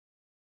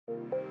Hi,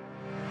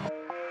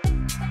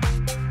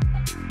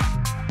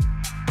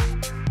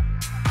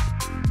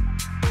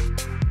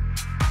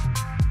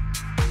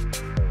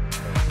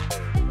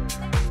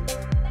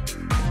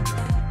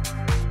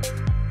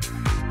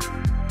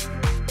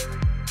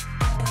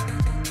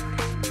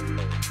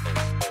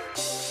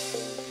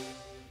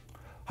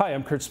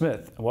 I'm Kurt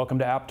Smith, and welcome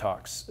to App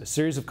Talks, a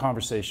series of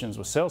conversations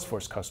with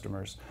Salesforce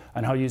customers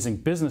on how using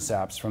business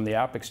apps from the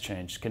App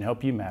Exchange can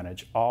help you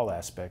manage all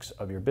aspects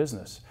of your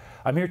business.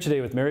 I'm here today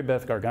with Mary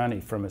Beth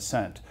Gargani from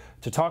Aesynt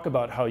to talk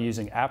about how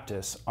using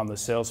Apttus on the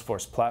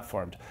Salesforce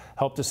platform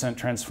helped Aesynt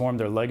transform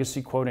their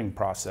legacy quoting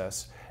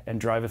process and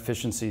drive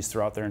efficiencies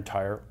throughout their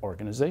entire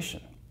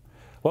organization.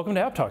 Welcome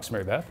to App Talks,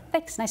 Mary Beth.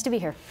 Thanks, nice to be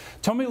here.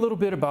 Tell me a little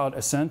bit about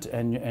Aesynt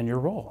and your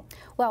role.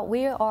 Well,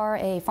 we are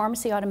a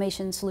pharmacy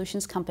automation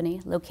solutions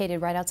company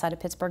located right outside of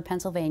Pittsburgh,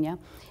 Pennsylvania,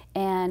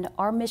 and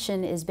our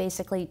mission is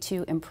basically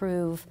to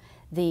improve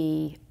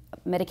the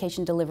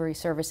medication delivery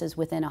services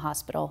within a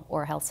hospital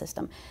or a health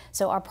system.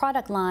 So our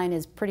product line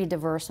is pretty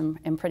diverse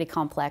and pretty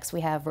complex.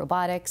 We have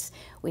robotics,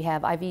 we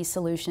have IV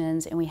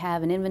solutions, and we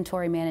have an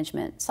inventory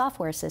management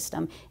software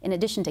system in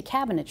addition to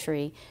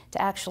cabinetry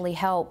to actually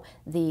help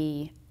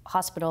the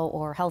hospital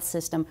or health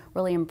system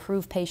really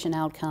improve patient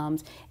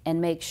outcomes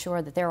and make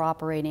sure that they're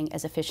operating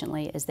as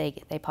efficiently as they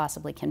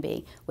possibly can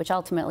be, which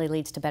ultimately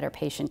leads to better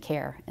patient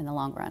care in the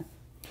long run.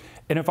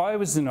 And if I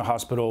was in a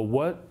hospital,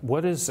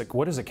 what is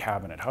a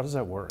cabinet? How does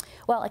that work?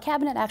 Well, a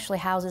cabinet actually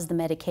houses the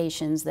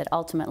medications that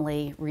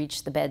ultimately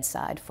reach the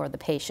bedside for the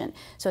patient.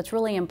 So it's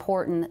really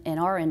important in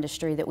our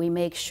industry that we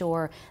make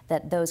sure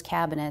that those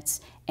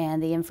cabinets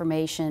and the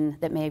information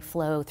that may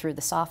flow through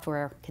the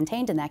software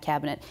contained in that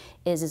cabinet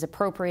is as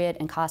appropriate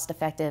and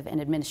cost-effective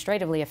and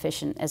administratively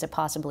efficient as it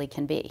possibly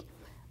can be.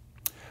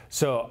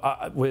 So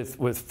with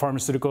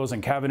pharmaceuticals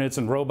and cabinets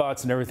and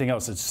robots and everything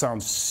else, it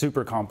sounds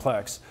super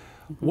complex.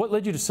 What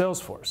led you to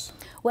Salesforce?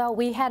 Well,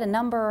 we had a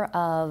number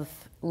of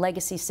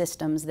legacy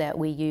systems that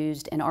we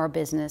used in our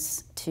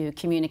business to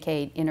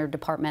communicate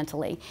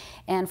interdepartmentally.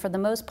 And for the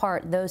most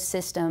part, those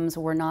systems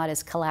were not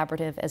as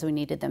collaborative as we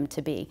needed them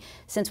to be.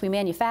 Since we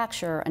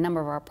manufacture a number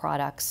of our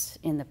products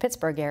in the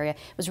Pittsburgh area, it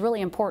was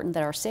really important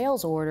that our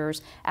sales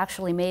orders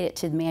actually made it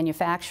to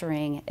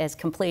manufacturing as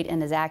complete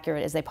and as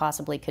accurate as they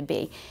possibly could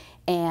be.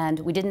 And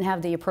we didn't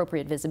have the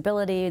appropriate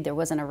visibility, there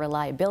wasn't a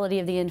reliability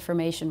of the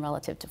information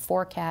relative to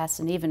forecasts,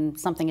 and even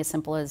something as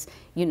simple as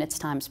units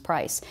times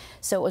price.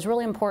 So it was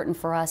really important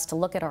for us to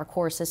look at our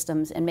core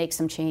systems and make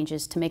some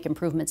changes to make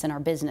improvements in our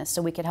business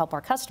so we could help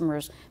our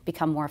customers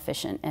become more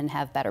efficient and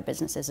have better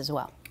businesses as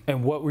well.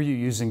 And what were you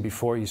using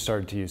before you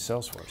started to use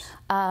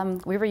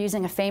Salesforce? We were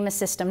using a famous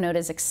system known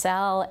as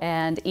Excel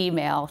and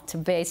email to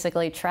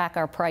basically track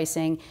our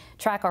pricing,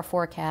 track our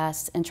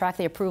forecasts, and track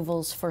the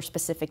approvals for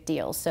specific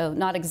deals. So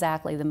not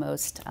exactly the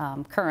most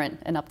current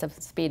and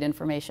up-to-speed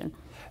information.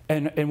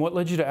 And what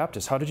led you to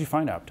Apttus? How did you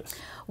find Apttus?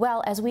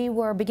 Well, as we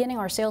were beginning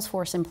our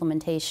Salesforce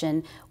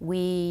implementation,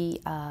 we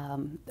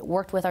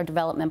worked with our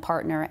development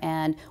partner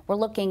and we're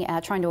looking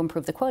at trying to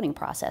improve the quoting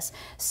process.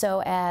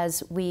 So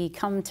as we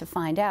come to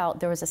find out,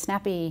 there was a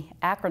snappy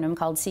acronym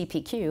called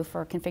CPQ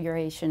for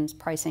configurations,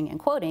 pricing, and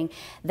quoting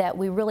that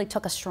we really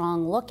took a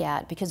strong look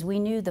at because we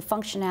knew the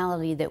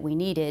functionality that we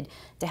needed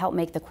to help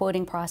make the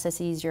quoting process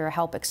easier,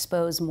 help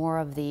expose more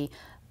of the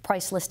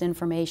price list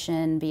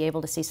information, be able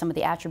to see some of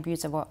the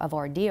attributes of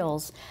our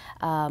deals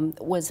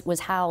was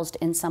housed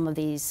in some of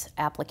these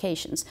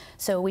applications.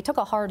 So we took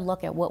a hard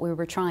look at what we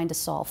were trying to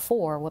solve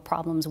for, what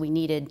problems we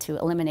needed to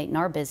eliminate in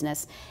our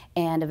business,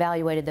 and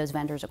evaluated those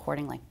vendors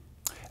accordingly.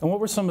 And what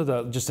were some of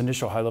the just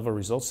initial high-level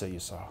results that you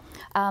saw?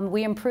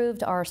 We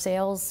improved our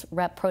sales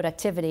rep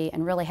productivity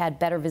and really had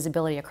better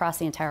visibility across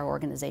the entire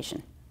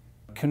organization.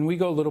 Can we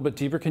go a little bit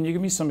deeper? Can you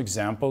give me some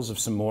examples of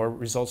some more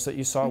results that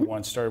you saw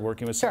once started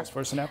working with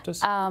Salesforce and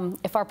Apttus?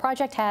 If our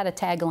project had a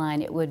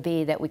tagline, it would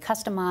be that we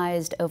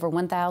customized over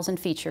 1,000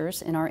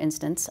 features in our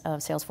instance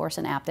of Salesforce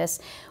and Apttus.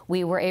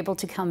 We were able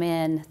to come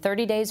in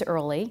 30 days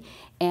early,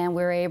 and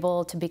we were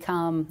able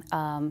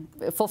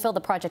to fulfill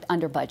the project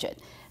under budget.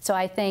 So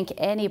I think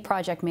any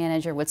project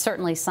manager would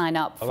certainly sign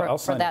up for, I'll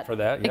sign up for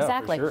that. Yeah,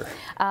 exactly. For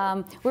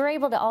sure. We were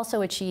able to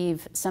also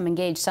achieve some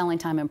engaged selling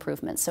time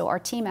improvements. So our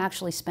team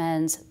actually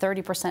spends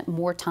 30%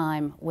 more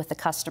time with the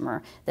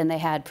customer than they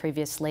had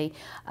previously.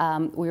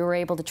 We were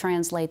able to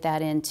translate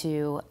that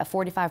into a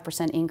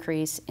 45%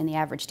 increase in the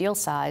average deal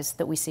size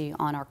that we see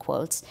on our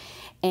quotes.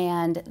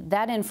 And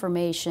that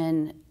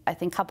information, I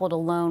think, coupled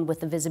alone with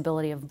the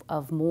visibility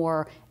of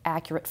more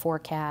accurate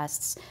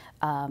forecasts,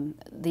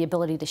 the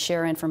ability to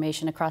share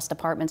information across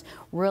departments,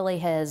 really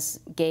has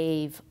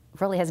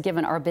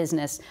given our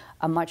business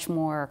a much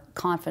more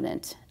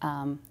confident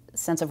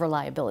sense of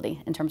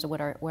reliability in terms of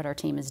what our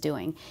team is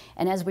doing.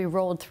 And as we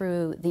rolled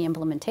through the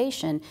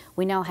implementation,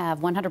 we now have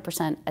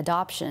 100%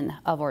 adoption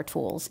of our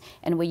tools,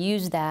 and we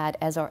use that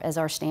as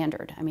our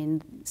standard. I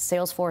mean,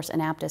 Salesforce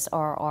and Apttus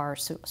are our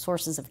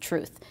sources of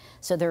truth,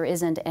 so there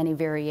isn't any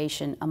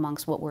variation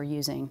amongst what we're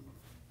using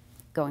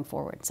going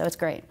forward. So it's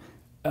great.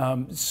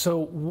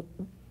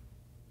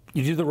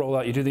 You do the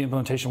rollout, you do the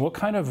implementation. What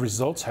kind of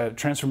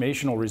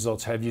transformational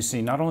results have you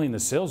seen, not only in the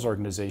sales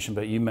organization,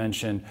 but you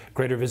mentioned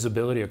greater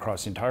visibility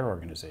across the entire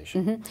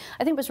organization? Mm-hmm.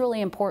 I think it was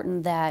really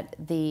important that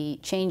the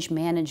change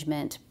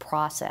management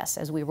process,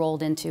 as we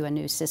rolled into a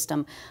new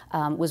system,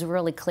 was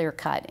really clear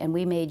cut. And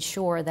we made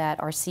sure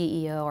that our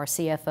CEO, our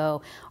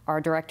CFO,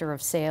 our director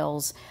of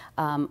sales,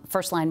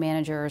 first line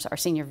managers, our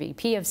senior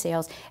VP of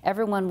sales,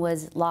 everyone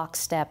was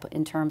lockstep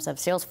in terms of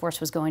Salesforce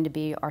was going to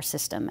be our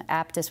system.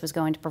 Apttus was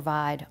going to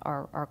provide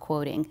our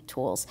quoting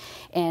tools.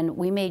 And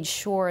we made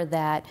sure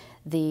that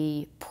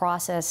the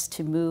process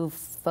to move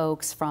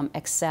folks from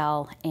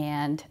Excel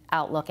and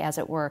Outlook, as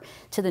it were,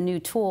 to the new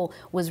tool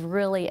was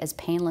really as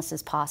painless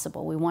as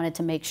possible. We wanted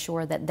to make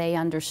sure that they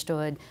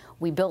understood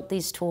we built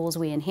these tools,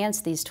 we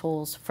enhanced these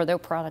tools for their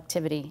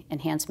productivity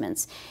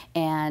enhancements,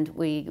 and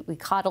we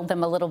coddled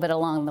them a little bit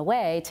along the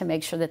way to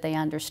make sure that they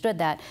understood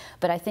that.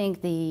 But I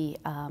think the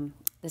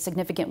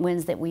significant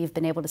wins that we've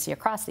been able to see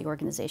across the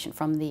organization,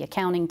 from the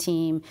accounting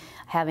team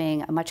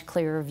having a much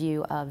clearer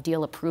view of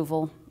deal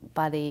approval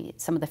by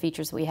some of the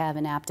features that we have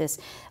in Apttus,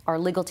 our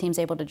legal team's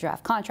able to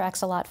draft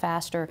contracts a lot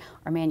faster,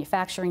 our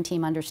manufacturing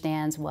team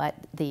understands what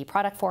the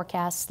product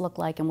forecasts look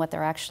like and what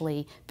they're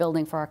actually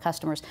building for our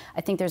customers.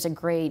 I think there's a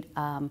great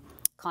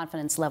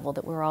confidence level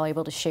that we're all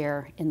able to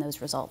share in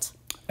those results.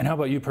 And how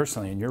about you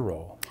personally in your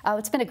role? Oh,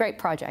 it's been a great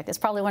project. It's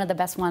probably one of the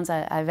best ones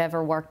I've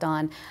ever worked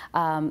on.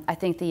 I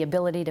think the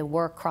ability to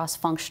work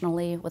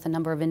cross-functionally with a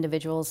number of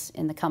individuals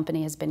in the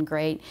company has been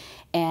great.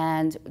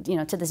 And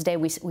to this day,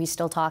 we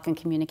still talk and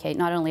communicate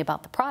not only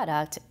about the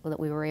product that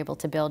we were able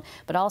to build,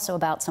 but also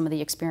about some of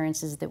the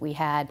experiences that we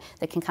had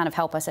that can kind of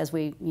help us as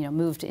we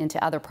moved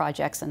into other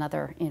projects and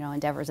other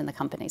endeavors in the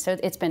company. So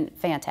it's been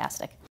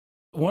fantastic.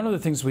 One of the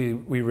things we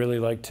really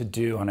like to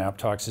do on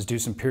AppTalks is do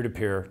some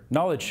peer-to-peer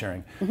knowledge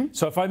sharing. Mm-hmm.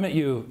 So if I met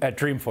you at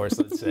Dreamforce,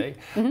 let's say,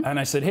 mm-hmm. and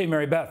I said, hey,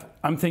 Mary Beth,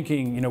 I'm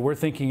thinking, we're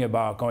thinking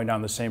about going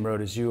down the same road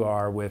as you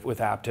are with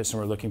Apttus,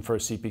 and we're looking for a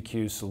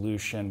CPQ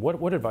solution.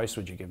 What advice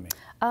would you give me?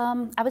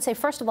 I would say,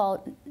 first of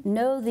all,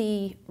 know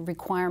the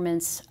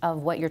requirements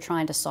of what you're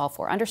trying to solve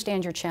for.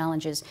 Understand your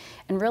challenges,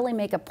 and really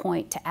make a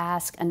point to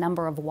ask a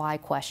number of why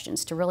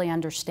questions to really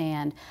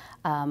understand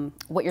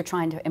what you're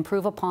trying to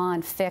improve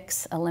upon,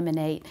 fix,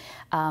 eliminate.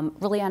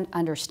 Really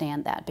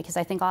understand that, because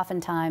I think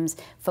oftentimes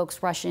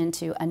folks rush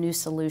into a new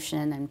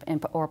solution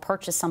or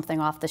purchase something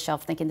off the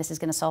shelf thinking this is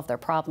going to solve their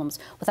problems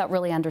without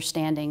really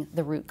understanding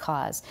the root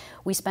cause.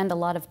 We spend a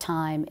lot of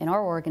time in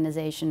our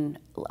organization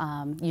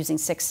using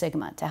Six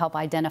Sigma to help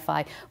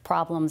identify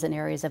problems and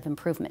areas of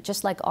improvement.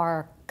 Just like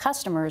our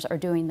customers are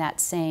doing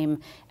that same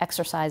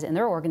exercise in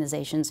their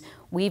organizations,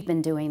 we've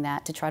been doing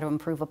that to try to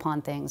improve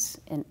upon things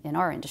in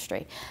our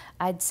industry.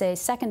 I'd say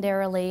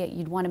secondarily,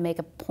 you'd want to make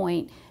a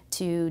point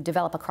to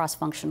develop a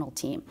cross-functional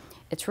team.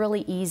 It's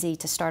really easy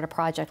to start a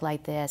project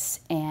like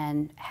this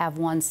and have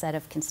one set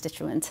of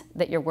constituents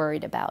that you're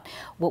worried about.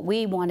 What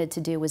we wanted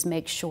to do was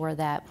make sure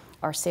that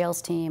our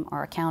sales team,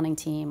 our accounting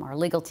team, our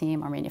legal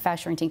team, our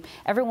manufacturing team,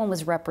 everyone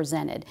was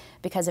represented.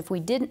 Because if we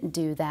didn't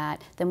do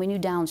that, then we knew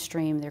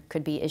downstream there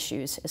could be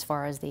issues as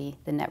far as the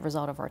net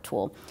result of our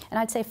tool. And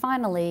I'd say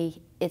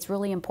finally, it's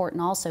really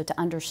important also to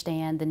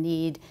understand the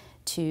need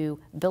to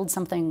build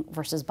something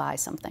versus buy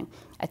something.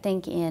 I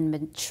think in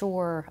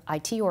mature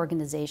IT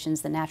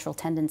organizations, the natural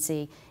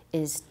tendency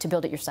is to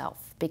build it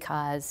yourself,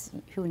 because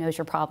who knows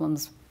your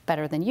problems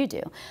better than you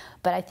do.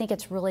 But I think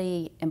it's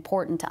really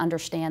important to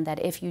understand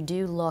that if you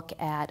do look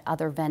at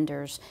other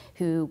vendors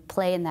who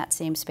play in that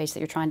same space that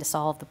you're trying to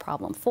solve the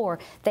problem for,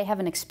 they have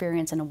an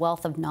experience and a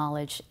wealth of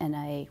knowledge and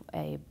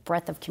a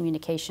breadth of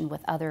communication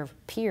with other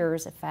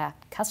peers, in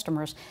fact,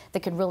 customers, that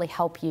could really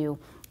help you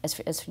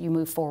as you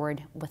move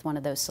forward with one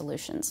of those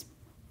solutions.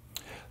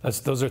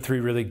 Those are three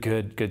really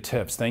good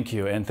tips. Thank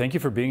you. And thank you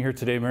for being here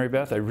today, Mary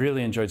Beth. I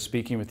really enjoyed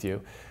speaking with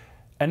you.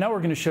 And now we're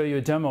going to show you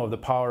a demo of the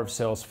power of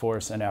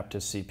Salesforce and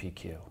Apttus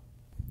CPQ.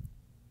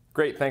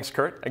 Great, thanks,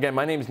 Kurt. Again,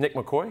 my name is Nick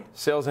McCoy,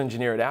 sales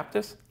engineer at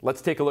Apttus. Let's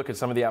take a look at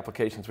some of the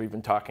applications we've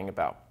been talking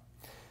about.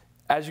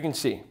 As you can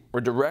see, we're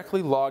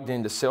directly logged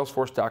into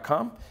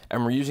Salesforce.com,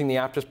 and we're using the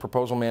Apttus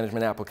proposal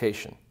management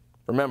application.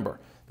 Remember,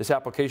 this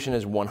application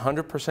is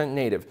 100%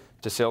 native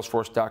to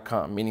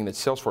Salesforce.com, meaning that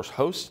Salesforce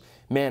hosts,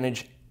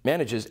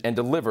 manages, and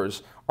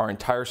delivers our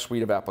entire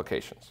suite of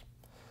applications.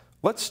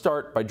 Let's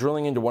start by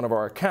drilling into one of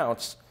our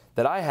accounts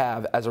that I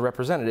have as a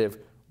representative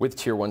with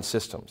Tier 1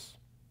 systems.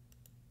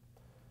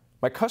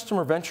 My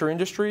customer, Venture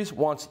Industries,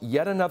 wants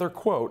yet another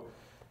quote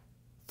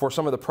for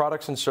some of the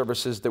products and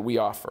services that we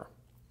offer.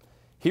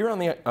 Here on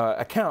the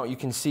account, you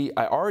can see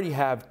I already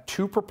have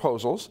 2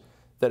 proposals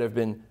that have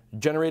been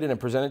generated and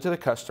presented to the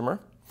customer,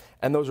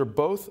 and those are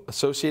both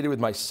associated with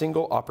my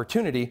single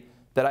opportunity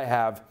that I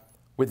have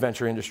with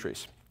Venture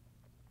Industries.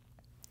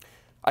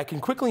 I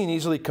can quickly and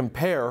easily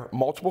compare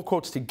multiple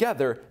quotes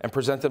together and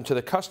present them to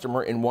the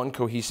customer in one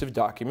cohesive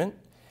document,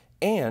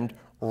 and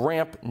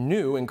ramp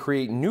new and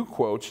create new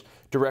quotes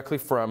directly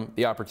from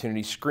the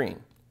opportunity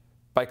screen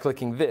by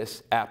clicking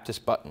this Apttus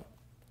button.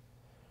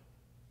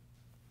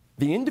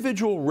 The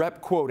individual rep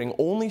quoting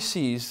only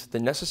sees the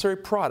necessary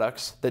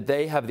products that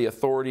they have the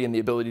authority and the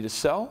ability to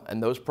sell,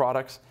 and those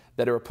products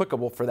that are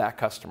applicable for that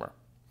customer.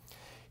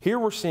 Here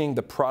we're seeing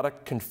the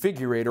product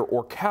configurator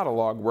or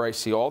catalog where I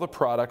see all the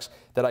products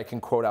that I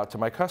can quote out to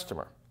my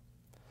customer.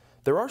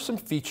 There are some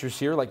features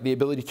here like the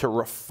ability to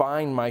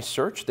refine my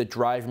search that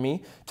drive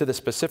me to the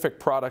specific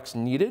products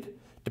needed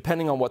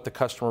depending on what the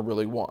customer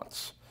really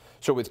wants.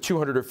 So with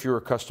 200 or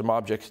fewer custom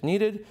objects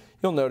needed,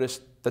 you'll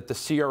notice that the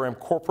CRM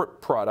corporate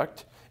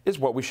product is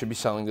what we should be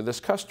selling to this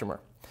customer.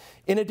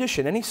 In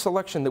addition, any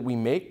selection that we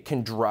make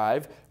can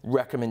drive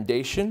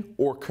recommendation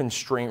or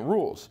constraint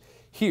rules.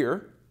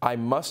 Here, I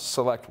must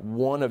select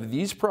one of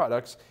these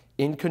products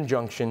in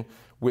conjunction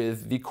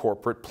with the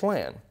corporate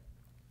plan.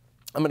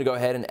 I'm going to go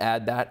ahead and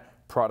add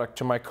that product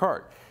to my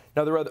cart.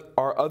 Now, there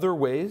are other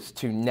ways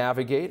to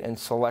navigate and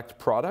select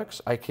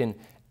products. I can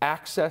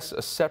access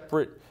a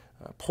separate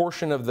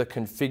portion of the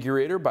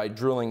configurator by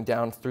drilling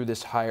down through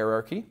this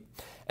hierarchy.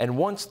 And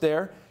once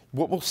there,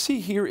 what we'll see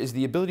here is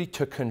the ability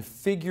to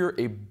configure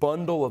a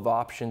bundle of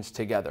options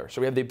together. So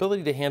we have the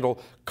ability to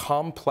handle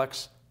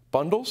complex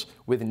bundles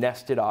with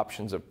nested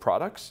options of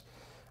products.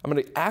 I'm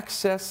going to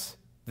access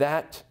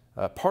that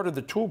part of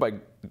the tool by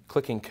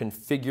clicking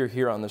Configure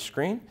here on the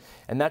screen,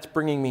 and that's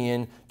bringing me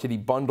in to the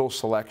bundle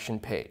selection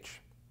page.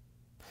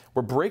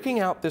 We're breaking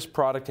out this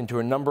product into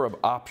a number of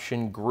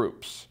option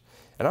groups,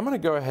 and I'm going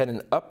to go ahead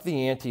and up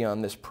the ante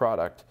on this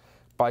product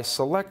by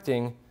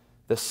selecting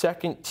the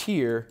second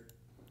tier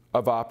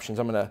of options.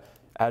 I'm going to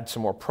add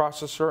some more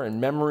processor and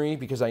memory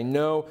because I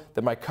know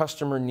that my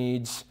customer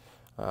needs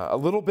a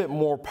little bit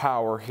more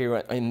power here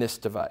in this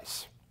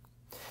device.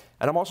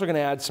 And I'm also going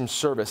to add some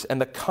service.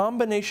 And the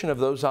combination of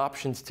those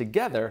options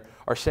together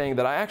are saying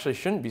that I actually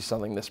shouldn't be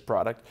selling this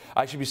product.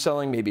 I should be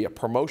selling maybe a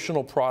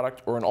promotional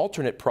product or an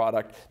alternate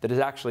product that is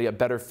actually a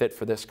better fit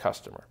for this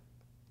customer.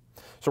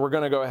 So we're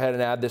going to go ahead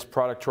and add this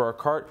product to our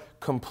cart,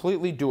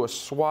 completely do a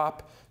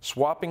swap,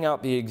 swapping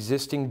out the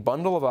existing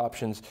bundle of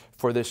options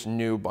for this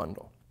new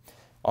bundle.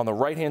 On the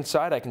right-hand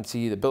side, I can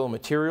see the bill of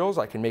materials.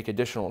 I can make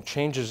additional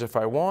changes if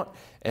I want.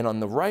 And on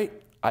the right,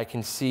 I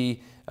can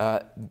see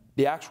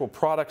the actual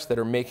products that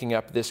are making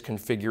up this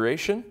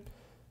configuration.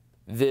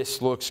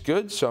 This looks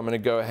good, so I'm going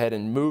to go ahead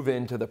and move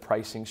into the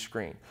pricing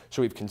screen.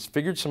 So we've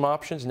configured some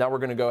options. Now we're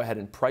going to go ahead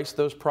and price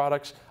those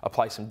products,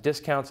 apply some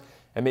discounts,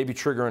 and maybe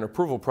trigger an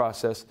approval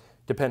process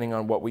depending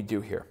on what we do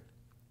here.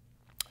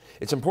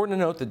 It's important to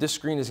note that this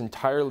screen is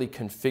entirely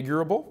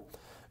configurable.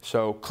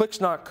 So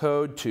clicks not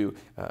code to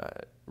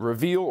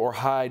reveal or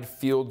hide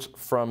fields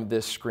from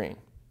this screen.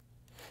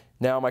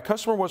 Now, my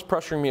customer was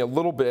pressuring me a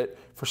little bit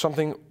for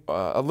something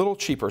a little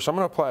cheaper. So I'm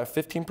going to apply a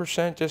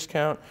 15%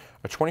 discount,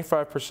 a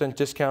 25%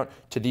 discount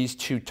to these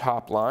two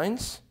top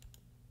lines.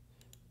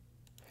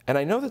 And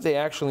I know that they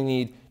actually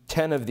need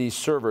 10 of these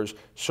servers.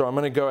 So I'm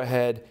going to go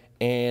ahead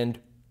and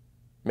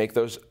make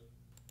those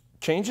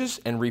changes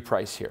and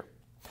reprice here.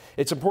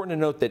 It's important to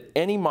note that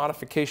any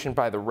modification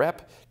by the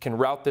rep can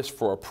route this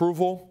for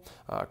approval,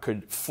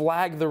 could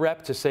flag the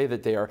rep to say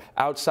that they are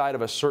outside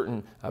of a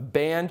certain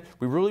band.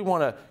 We really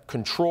want to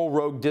control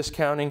rogue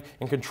discounting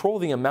and control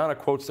the amount of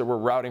quotes that we're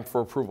routing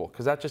for approval,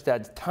 because that just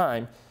adds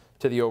time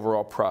to the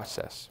overall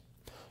process.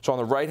 So on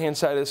the right-hand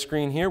side of the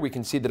screen here, we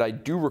can see that I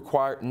do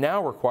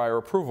now require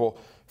approval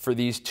for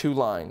these two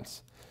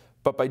lines.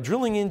 But by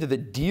drilling into the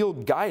deal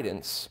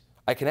guidance,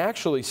 I can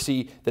actually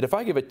see that if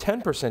I give a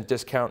 10%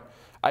 discount,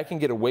 I can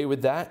get away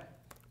with that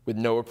with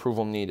no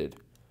approval needed.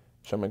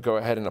 So I'm going to go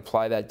ahead and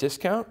apply that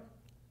discount,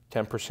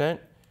 10%,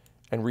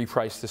 and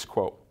reprice this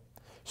quote.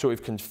 So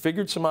we've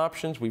configured some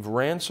options, we've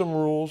ran some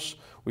rules,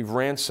 we've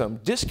ran some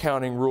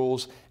discounting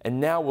rules, and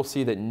now we'll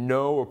see that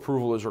no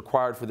approval is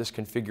required for this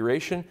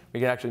configuration. We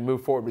can actually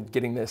move forward with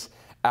getting this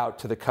out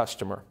to the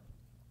customer.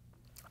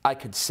 I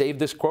could save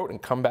this quote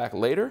and come back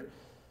later,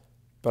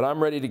 but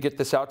I'm ready to get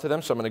this out to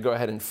them, so I'm going to go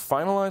ahead and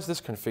finalize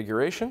this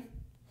configuration,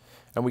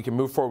 and we can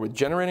move forward with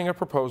generating a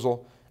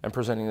proposal and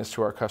presenting this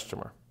to our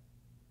customer.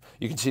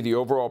 You can see the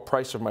overall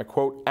price of my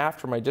quote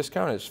after my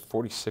discount is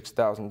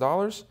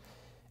 $46,000.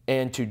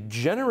 And to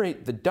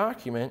generate the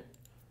document,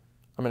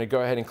 I'm going to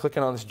go ahead and click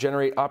on this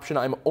generate option.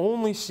 I'm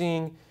only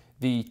seeing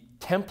the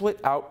template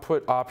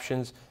output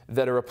options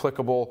that are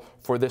applicable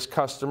for this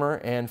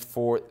customer and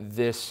for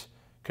this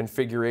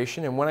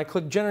configuration. And when I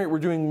click generate, we're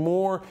doing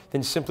more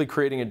than simply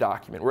creating a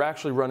document. We're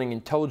actually running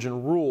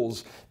intelligent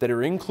rules that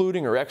are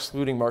including or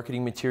excluding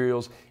marketing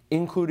materials,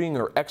 including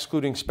or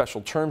excluding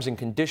special terms and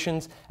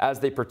conditions as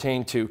they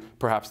pertain to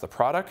perhaps the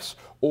products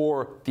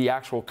or the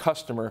actual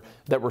customer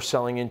that we're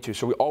selling into.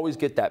 So we always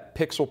get that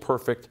pixel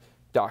perfect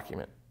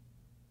document.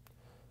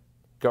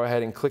 Go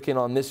ahead and click in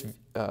on this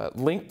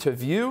link to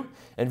view,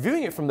 and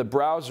viewing it from the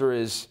browser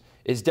is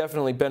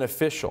definitely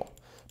beneficial.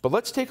 But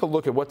let's take a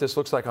look at what this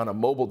looks like on a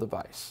mobile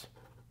device.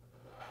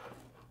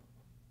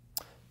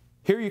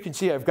 Here you can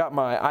see I've got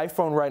my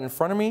iPhone right in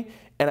front of me,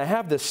 and I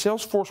have the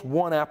Salesforce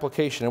One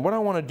application. And what I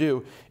want to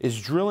do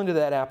is drill into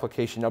that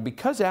application. Now,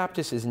 because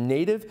Apttus is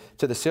native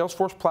to the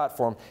Salesforce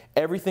platform,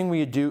 everything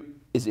we do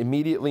is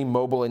immediately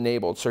mobile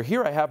enabled. So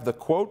here I have the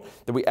quote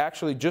that we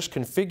actually just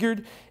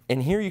configured,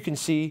 and here you can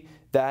see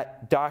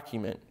that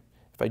document.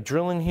 If I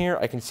drill in here,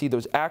 I can see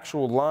those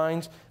actual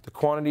lines, the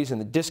quantities and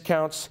the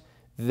discounts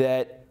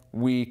that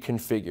we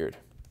configured.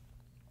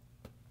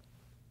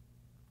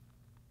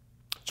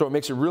 So it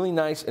makes it really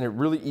nice and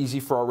really easy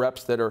for our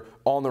reps that are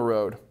on the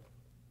road.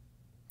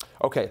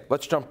 Okay,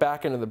 let's jump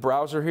back into the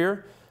browser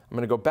here. I'm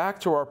going to go back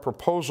to our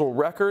proposal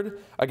record.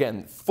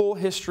 Again, full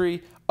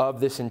history of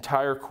this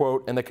entire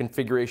quote and the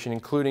configuration,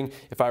 including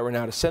if I were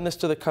now to send this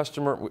to the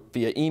customer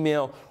via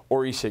email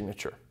or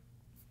e-signature.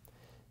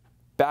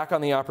 Back on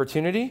the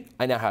opportunity,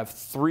 I now have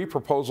 3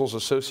 proposals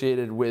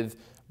associated with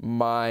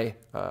my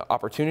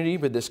opportunity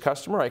with this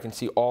customer. I can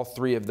see all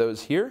 3 of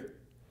those here.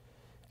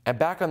 And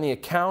back on the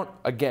account,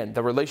 again,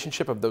 the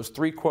relationship of those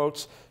 3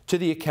 quotes to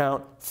the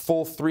account,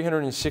 full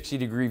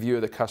 360-degree view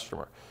of the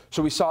customer.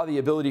 So we saw the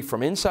ability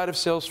from inside of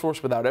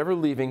Salesforce without ever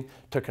leaving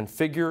to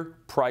configure,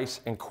 price,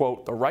 and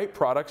quote the right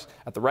products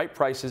at the right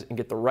prices and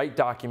get the right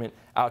document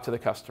out to the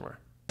customer.